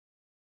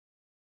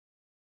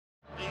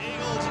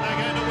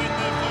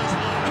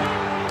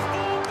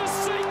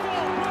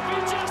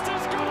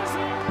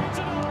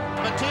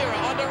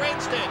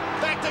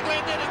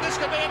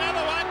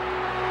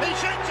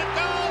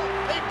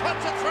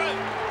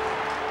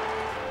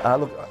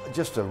Look,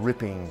 just a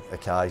ripping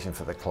occasion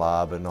for the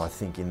club, and I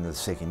think in the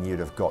second year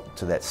to have got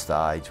to that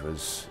stage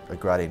was a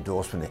great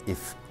endorsement.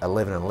 If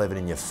 11-11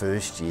 in your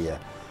first year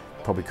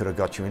probably could have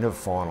got you into the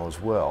final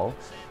as well,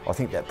 I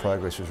think that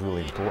progress was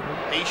really important.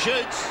 He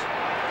shoots.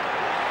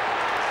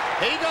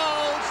 He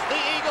goals.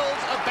 The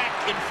Eagles are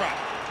back in front.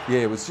 Yeah,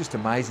 it was just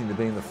amazing to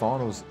be in the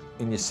finals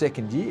in your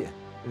second year.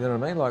 You know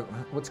what I mean? Like,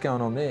 what's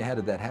going on there? How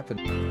did that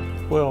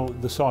happen? Well,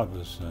 the side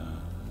was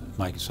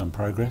making some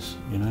progress,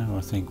 you know.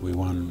 I think we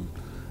won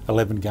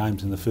 11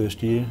 games in the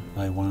first year.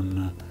 They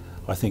won,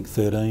 I think,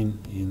 13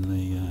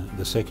 in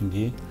the second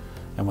year,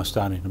 and we're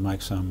starting to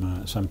make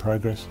some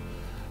progress.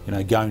 You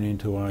know, going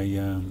into a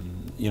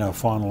a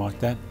final like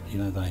that, you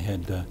know, they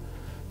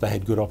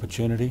had good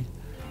opportunity,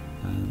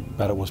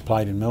 but it was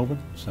played in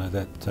Melbourne, so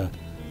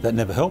that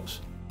never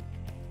helps.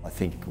 I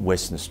think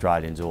Western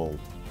Australians all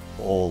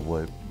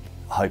were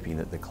hoping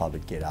that the club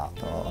would get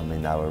up. I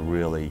mean, they were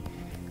really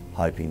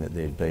hoping that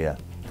there'd be a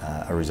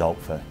result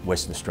for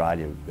Western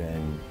Australia,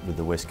 and with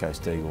the West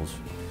Coast Eagles,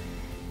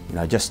 you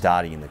know, just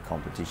starting in the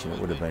competition, it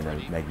would have been a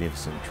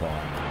magnificent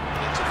triumph.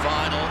 It's a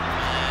final,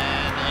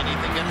 and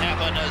anything can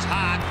happen as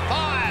Hart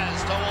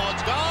fires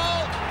towards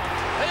goal.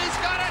 He's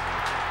got it!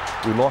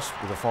 We lost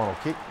with the final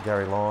kick.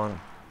 Gary Lyon,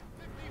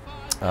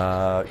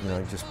 you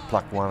know, just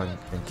plucked one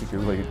and kicked a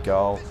really good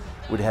goal.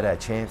 We'd had our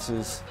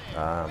chances,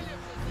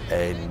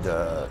 and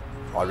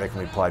I reckon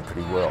we played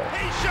pretty well.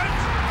 He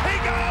shoots, he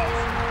goes,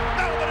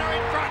 Melbourne are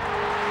in front.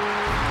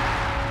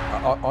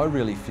 I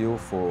really feel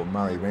for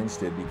Murray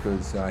Renstead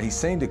because he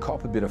seemed to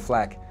cop a bit of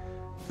flack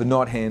for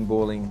not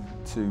handballing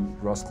to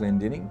Ross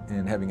Glendinning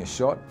and having a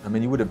shot. I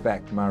mean, you would have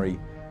backed Murray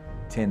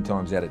 10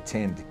 times out of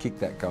 10 to kick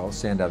that goal.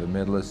 Sandover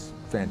medalist,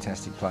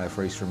 fantastic player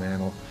for East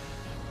Fremantle.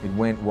 It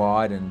went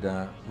wide and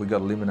we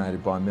got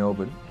eliminated by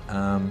Melbourne.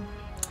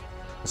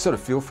 I sort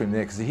of feel for him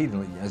there because he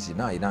didn't, as you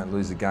know, you don't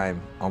lose a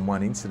game on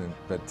one incident,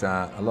 but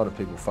a lot of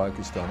people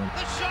focused on him.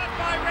 The shot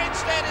by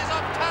Renstead is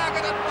on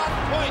target at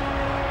 1 point,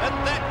 and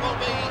that will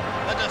be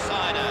the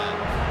decider.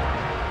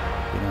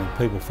 You know,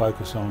 people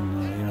focus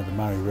on you know, the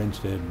Murray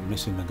Renstead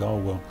missing the goal.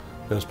 Well,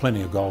 there was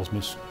plenty of goals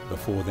missed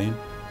before then,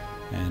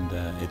 and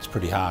it's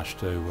pretty harsh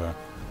to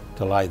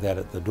lay that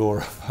at the door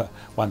of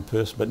one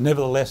person. But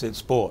nevertheless, it's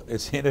sport.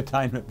 It's the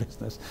entertainment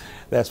business.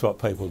 That's what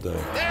people do. There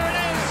it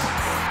is.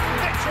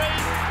 Victory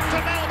to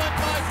Melbourne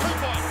by 2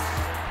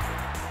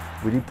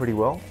 points. We did pretty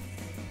well,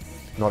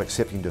 not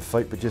accepting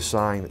defeat, but just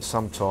saying that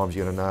sometimes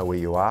you're going to know where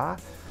you are,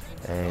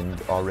 and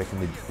I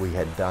reckon we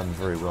had done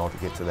very well to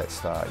get to that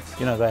stage.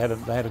 You know, they had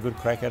a good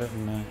crack at it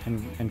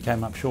and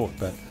came up short,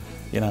 but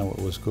you know,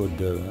 it was good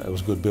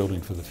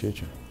building for the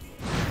future.